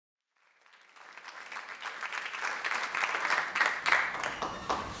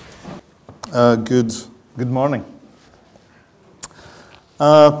Good morning.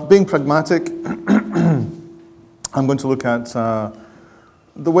 Being pragmatic, I'm going to look at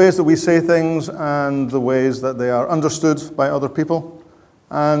the ways that we say things and the ways that they are understood by other people.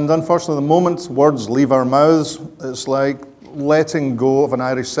 And unfortunately, the moment words leave our mouths, it's like letting go of an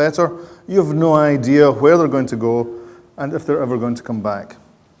Irish setter. You have no idea where they're going to go and if they're ever going to come back.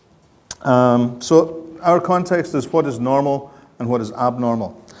 So our context is what is normal and what is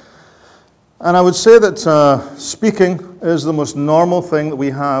abnormal. And I would say that speaking is the most normal thing that we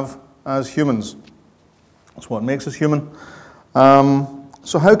have as humans. It's what makes us human.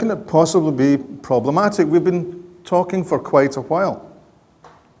 So how can it possibly be problematic? We've been talking for quite a while.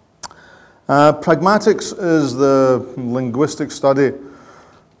 Pragmatics is the linguistic study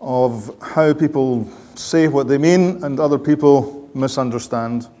of how people say what they mean and other people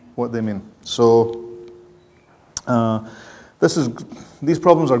misunderstand what they mean. So these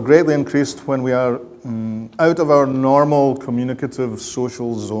problems are greatly increased when we are out of our normal communicative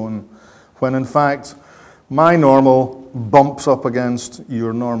social zone, when in fact my normal bumps up against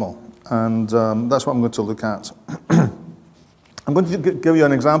your normal. And that's what I'm going to look at. I'm going to give you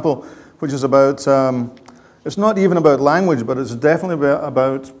an example which is about, it's not even about language, but it's definitely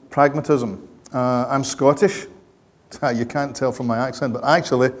about pragmatism. I'm Scottish. You can't tell from my accent, but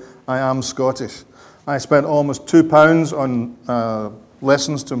actually I am Scottish. I spent almost £2 on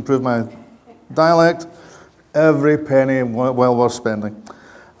lessons to improve my dialect. Every penny well worth spending.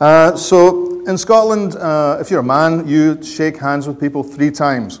 So in Scotland, if you're a man, you shake hands with people 3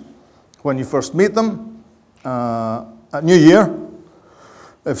 times. When you first meet them, at New Year,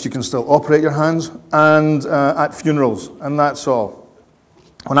 if you can still operate your hands, and at funerals, and that's all.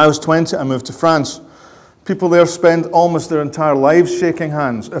 When I was 20, I moved to France. People there spend almost their entire lives shaking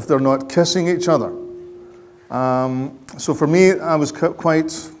hands if they're not kissing each other. So for me, I was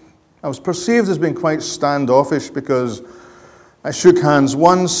perceived as being quite standoffish because I shook hands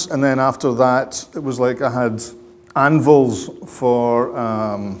once, and then after that, it was like I had anvils for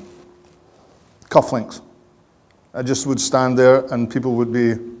cufflinks. I just would stand there and people would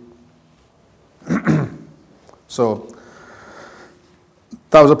be... So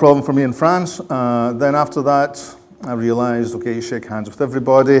that was a problem for me in France. Then after that, I realized, okay, you shake hands with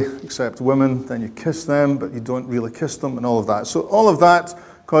everybody except women, then you kiss them, but you don't really kiss them, and all of that. So all of that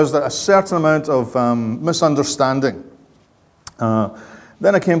caused a certain amount of misunderstanding. Then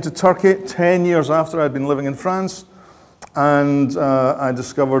I came to Turkey 10 years after I'd been living in France, and I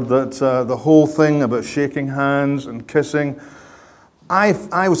discovered that the whole thing about shaking hands and kissing,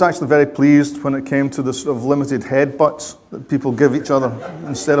 I was actually very pleased when it came to the sort of limited headbutts that people give each other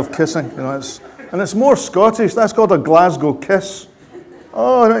instead of kissing. You know, and it's more Scottish. That's called a Glasgow kiss.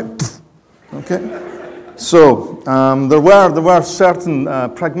 Oh, right. Okay. So there were certain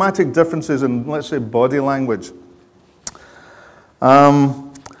pragmatic differences in, let's say, body language.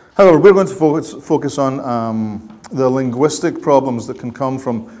 However, we're going to focus on the linguistic problems that can come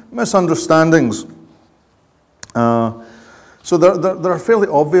from misunderstandings. So there are fairly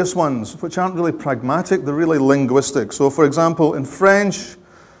obvious ones, which aren't really pragmatic, they're really linguistic. So for example, in French,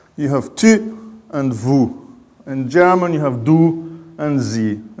 you have tu and vous. In German, you have du and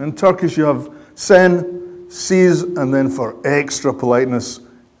sie. In Turkish, you have sen, siz, and then for extra politeness,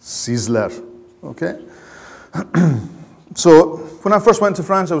 sizler. Okay? So when I first went to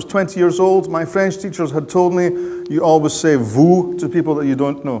France, I was 20 years old. My French teachers had told me, you always say vous to people that you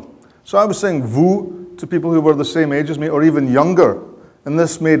don't know. So I was saying vous to people who were the same age as me, or even younger. And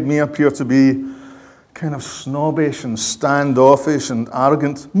this made me appear to be kind of snobbish and standoffish and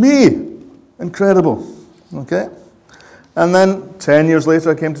arrogant. Me! Incredible. Okay? And then 10 years later,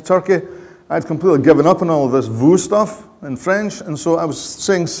 I came to Turkey. I'd completely given up on all of this vous stuff in French, and so I was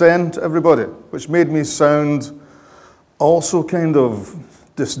saying sen to everybody, which made me sound also kind of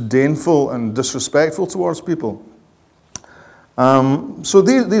disdainful and disrespectful towards people. So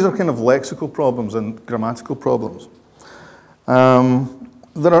these are kind of lexical problems and grammatical problems.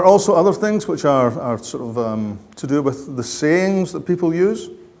 There are also other things which are sort of to do with the sayings that people use.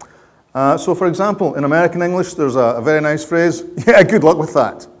 So for example, in American English, there's a very nice phrase, yeah, good luck with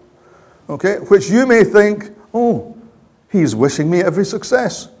that. Okay, which you may think, oh, he's wishing me every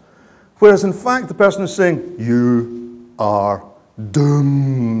success. Whereas in fact, the person is saying, you are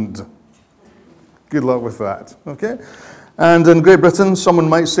doomed. Good luck with that, okay? And in Great Britain, someone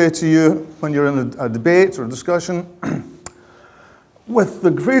might say to you when you're in a debate or a discussion, with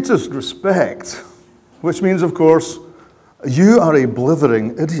the greatest respect, which means, of course, you are a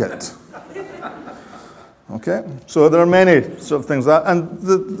blithering idiot. Okay? So there are many sort of things that,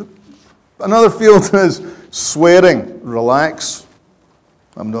 and another field is swearing. Relax.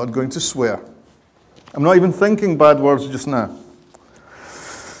 I'm not going to swear. I'm not even thinking bad words just now.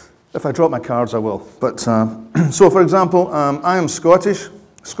 If I drop my cards, I will. But so, for example, I am Scottish.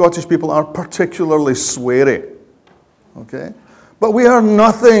 Scottish people are particularly sweary. Okay? But we are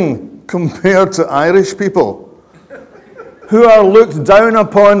nothing compared to Irish people, who are looked down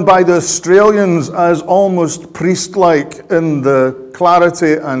upon by the Australians as almost priest-like in the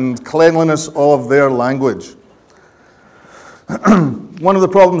clarity and cleanliness of their language. One of the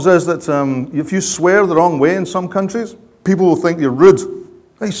problems is that if you swear the wrong way in some countries, people will think you're rude.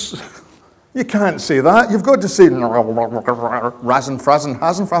 You can't say that. You've got to say razen, frazen,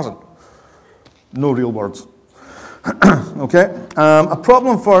 hazen, frazen. No real words. Okay. A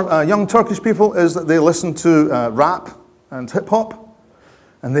problem for young Turkish people is that they listen to rap and hip-hop,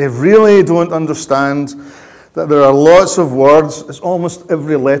 and they really don't understand that there are lots of words, it's almost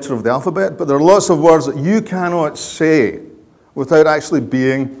every letter of the alphabet, but there are lots of words that you cannot say without actually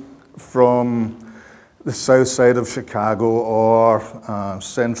being from the south side of Chicago or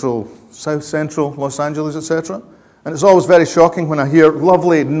south central Los Angeles, etc. And it's always very shocking when I hear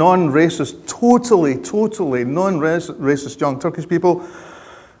lovely, non-racist, totally non-racist young Turkish people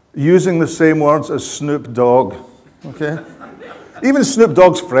using the same words as Snoop Dogg. Okay? Even Snoop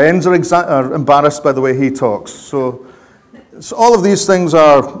Dogg's friends are embarrassed by the way he talks. So all of these things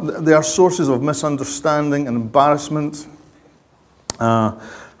they are sources of misunderstanding and embarrassment.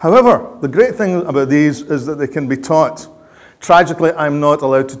 However, the great thing about these is that they can be taught. Tragically, I'm not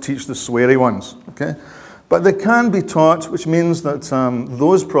allowed to teach the sweary ones. Okay? But they can be taught, which means that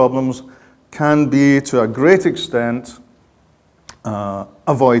those problems can be, to a great extent,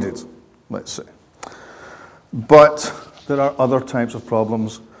 avoided, let's say. But there are other types of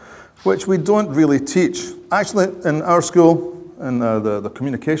problems which we don't really teach. Actually, in our school, in the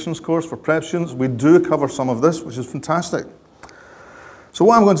communications course for prep students, we do cover some of this, which is fantastic. So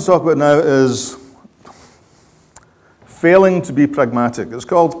what I'm going to talk about now is failing to be pragmatic. It's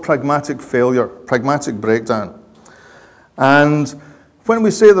called pragmatic failure, pragmatic breakdown. And when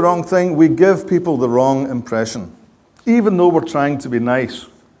we say the wrong thing, we give people the wrong impression, even though we're trying to be nice.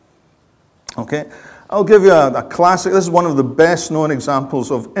 Okay? I'll give you a classic, this is one of the best known examples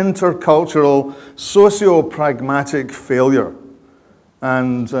of intercultural, socio-pragmatic failure.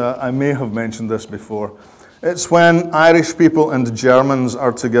 And I may have mentioned this before. It's when Irish people and Germans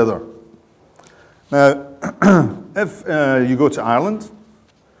are together. Now, if you go to Ireland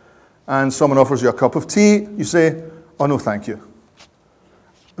and someone offers you a cup of tea, you say, "Oh no, thank you."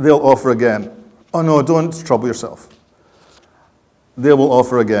 They'll offer again. "Oh no, don't trouble yourself." They will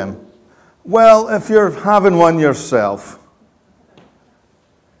offer again. "Well, if you're having one yourself,"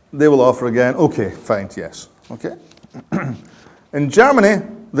 they will offer again. "Okay, fine, yes." Okay? In Germany,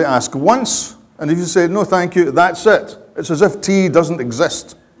 they ask once, and if you say, "No, thank you," that's it. It's as if tea doesn't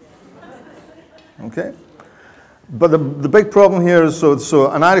exist. Okay? But the big problem here is, so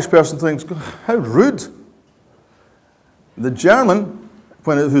an Irish person thinks, "How rude." The German,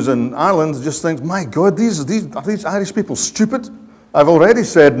 who's in Ireland, just thinks, "My God, are these Irish people stupid? I've already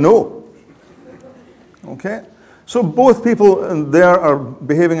said no." Okay? So both people there are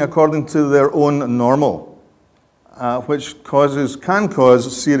behaving according to their own normal, which can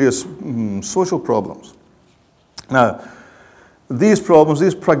cause serious social problems. Now, these problems,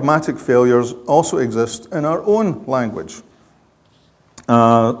 these pragmatic failures, also exist in our own language.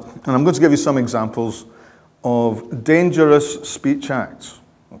 And I'm going to give you some examples of dangerous speech acts.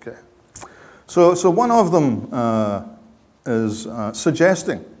 Okay? So one of them is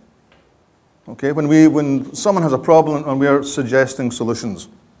suggesting. Okay, when someone has a problem and we are suggesting solutions,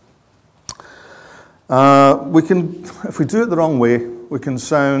 if we do it the wrong way, we can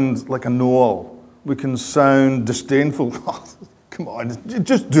sound like a know-all. We can sound disdainful. Oh, come on,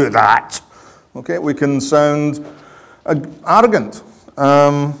 just do that. Okay, we can sound arrogant.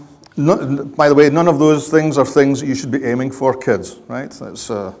 By the way, none of those things are things that you should be aiming for, kids. Right?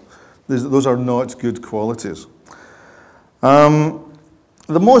 Those are not good qualities.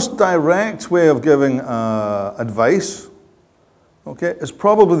 The most direct way of giving advice, okay, is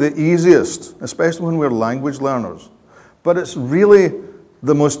probably the easiest, especially when we're language learners. But it's really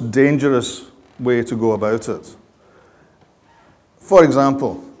the most dangerous way to go about it. For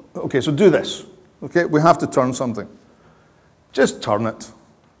example, okay, so do this. Okay, we have to turn something. Just turn it,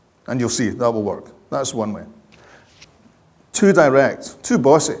 and you'll see that will work. That's one way. Too direct, too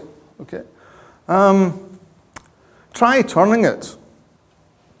bossy. Okay, try turning it.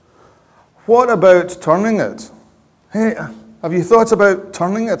 What about turning it? Hey, have you thought about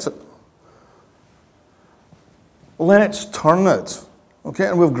turning it? Let's turn it. Okay,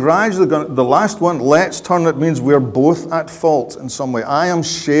 and we've gradually gone, the last one, let's turn it, means we're both at fault in some way. I am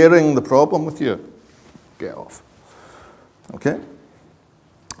sharing the problem with you. Get off. Okay?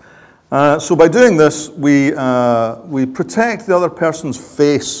 So by doing this, we protect the other person's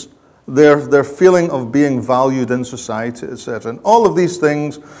face, their feeling of being valued in society, etc. And all of these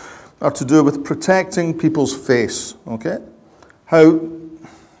things are to do with protecting people's face, okay? How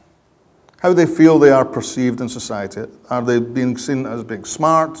they feel they are perceived in society. Are they being seen as being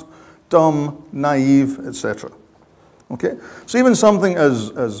smart, dumb, naive, etc.? Okay? So even something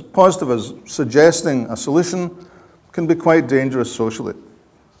as positive as suggesting a solution can be quite dangerous socially.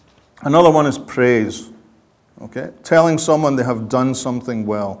 Another one is praise. Okay? Telling someone they have done something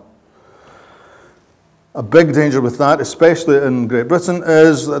well. A big danger with that, especially in Great Britain,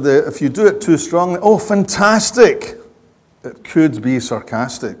 is that if you do it too strongly, oh, fantastic! It could be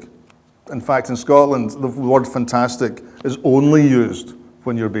sarcastic. In fact, in Scotland, the word fantastic is only used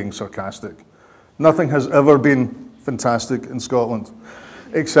when you're being sarcastic. Nothing has ever been fantastic in Scotland,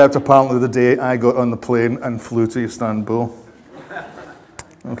 except apparently the day I got on the plane and flew to Istanbul.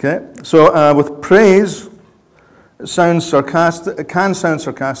 Okay, so with praise, it sounds sarcastic. It can sound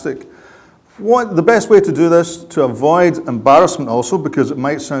sarcastic. The best way to do this, to avoid embarrassment also, because it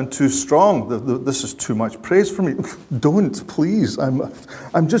might sound too strong. This is too much praise for me. Don't, please.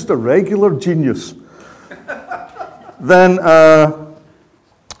 I'm just a regular genius. Then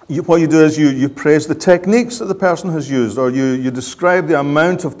what you do is you praise the techniques that the person has used, or you describe the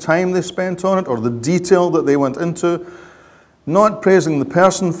amount of time they spent on it, or the detail that they went into. Not praising the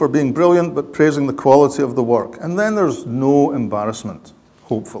person for being brilliant, but praising the quality of the work. And then there's no embarrassment,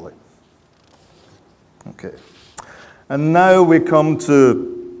 hopefully. Okay, and now we come to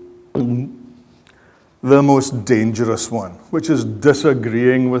the most dangerous one, which is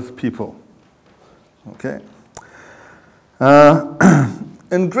disagreeing with people. Okay,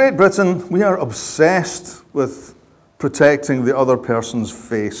 in Great Britain, we are obsessed with protecting the other person's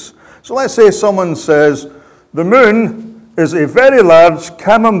face. So let's say someone says, the moon is a very large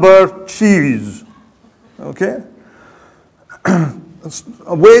camembert cheese. Okay?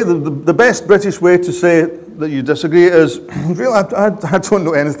 The best British way to say that you disagree is, really, I don't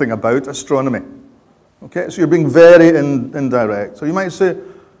know anything about astronomy. Okay, so you're being very indirect. So you might say,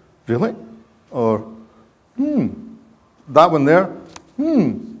 really? Or, that one there,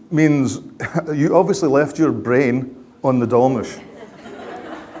 means you obviously left your brain on the Dolmush.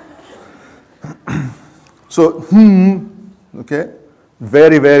 So, okay,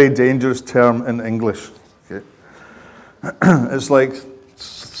 very, very dangerous term in English. It's like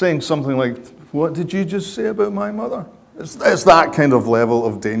saying something like, what did you just say about my mother? It's that kind of level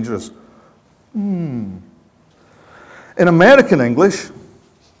of dangerous. In American English,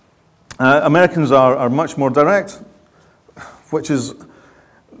 Americans are much more direct, which is,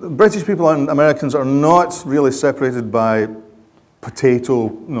 British people and Americans are not really separated by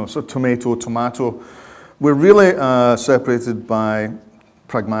potato, so tomato, tomato. We're really separated by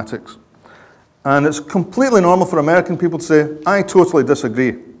pragmatics. And it's completely normal for American people to say, I totally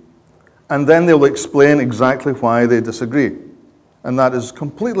disagree. And then they'll explain exactly why they disagree. And that is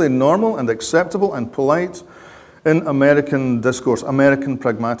completely normal and acceptable and polite in American discourse, American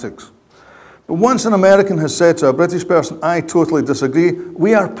pragmatics. But once an American has said to a British person, I totally disagree,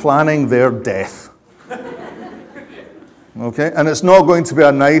 we are planning their death. Okay? And it's not going to be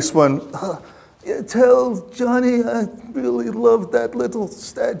a nice one. Tell Johnny I really loved that little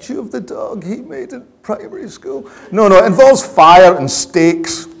statue of the dog he made in primary school. No, it involves fire and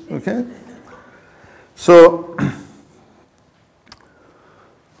stakes, okay? So,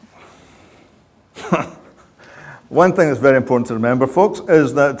 one thing that's very important to remember, folks,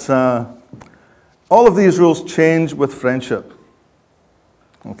 is that all of these rules change with friendship,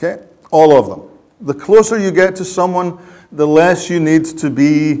 okay? All of them. The closer you get to someone, the less you need to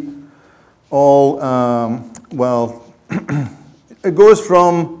be all, it goes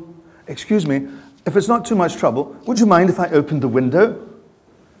from, excuse me, if it's not too much trouble, would you mind if I opened the window?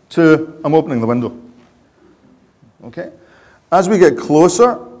 To, I'm opening the window. Okay? As we get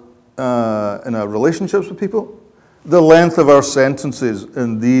closer in our relationships with people, the length of our sentences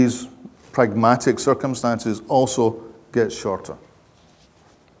in these pragmatic circumstances also gets shorter.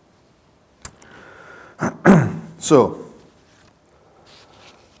 So,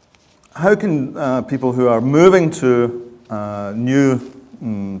 how can people who are moving to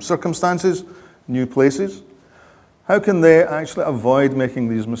new circumstances, new places, how can they actually avoid making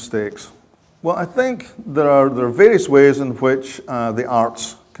these mistakes? Well, I think there are various ways in which the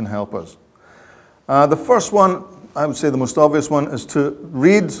arts can help us. The first one, I would say the most obvious one, is to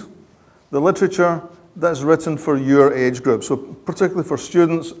read the literature that's written for your age group, so particularly for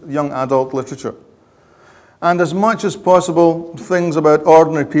students, young adult literature. And as much as possible, things about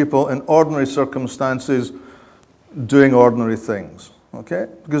ordinary people in ordinary circumstances doing ordinary things, okay?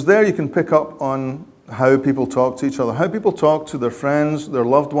 Because there you can pick up on how people talk to each other, how people talk to their friends, their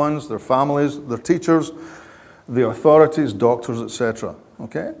loved ones, their families, their teachers, the authorities, doctors, etc.,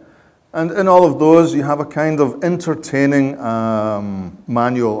 okay? And in all of those, you have a kind of entertaining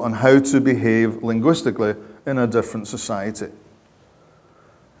manual on how to behave linguistically in a different society.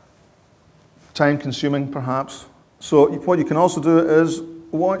 Time-consuming, perhaps. So what you can also do is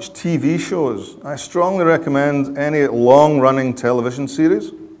watch TV shows. I strongly recommend any long-running television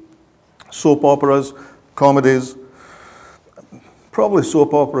series, soap operas, comedies. Probably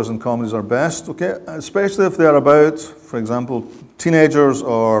soap operas and comedies are best, okay? Especially if they're about, for example, teenagers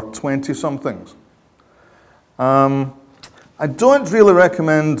or 20-somethings. I don't really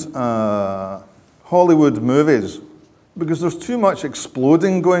recommend Hollywood movies because there's too much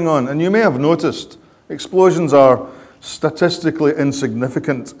exploding going on. And you may have noticed explosions are statistically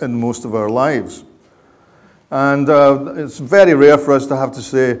insignificant in most of our lives. And it's very rare for us to have to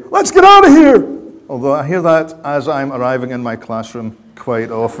say, let's get out of here! Although I hear that as I'm arriving in my classroom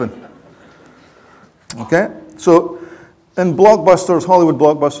quite often. Okay? So in blockbusters, Hollywood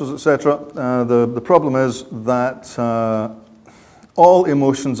blockbusters, etc., the problem is that all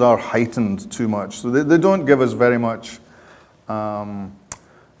emotions are heightened too much. So they don't give us very much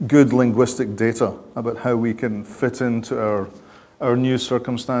good linguistic data about how we can fit into our new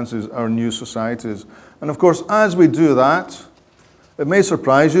circumstances, our new societies. And of course, as we do that, it may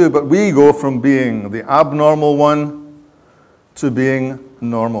surprise you, but we go from being the abnormal one to being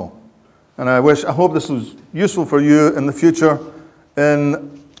normal. And I hope this was useful for you in the future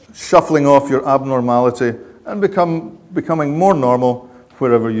in shuffling off your abnormality and becoming more normal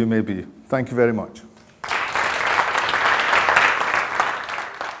wherever you may be. Thank you very much.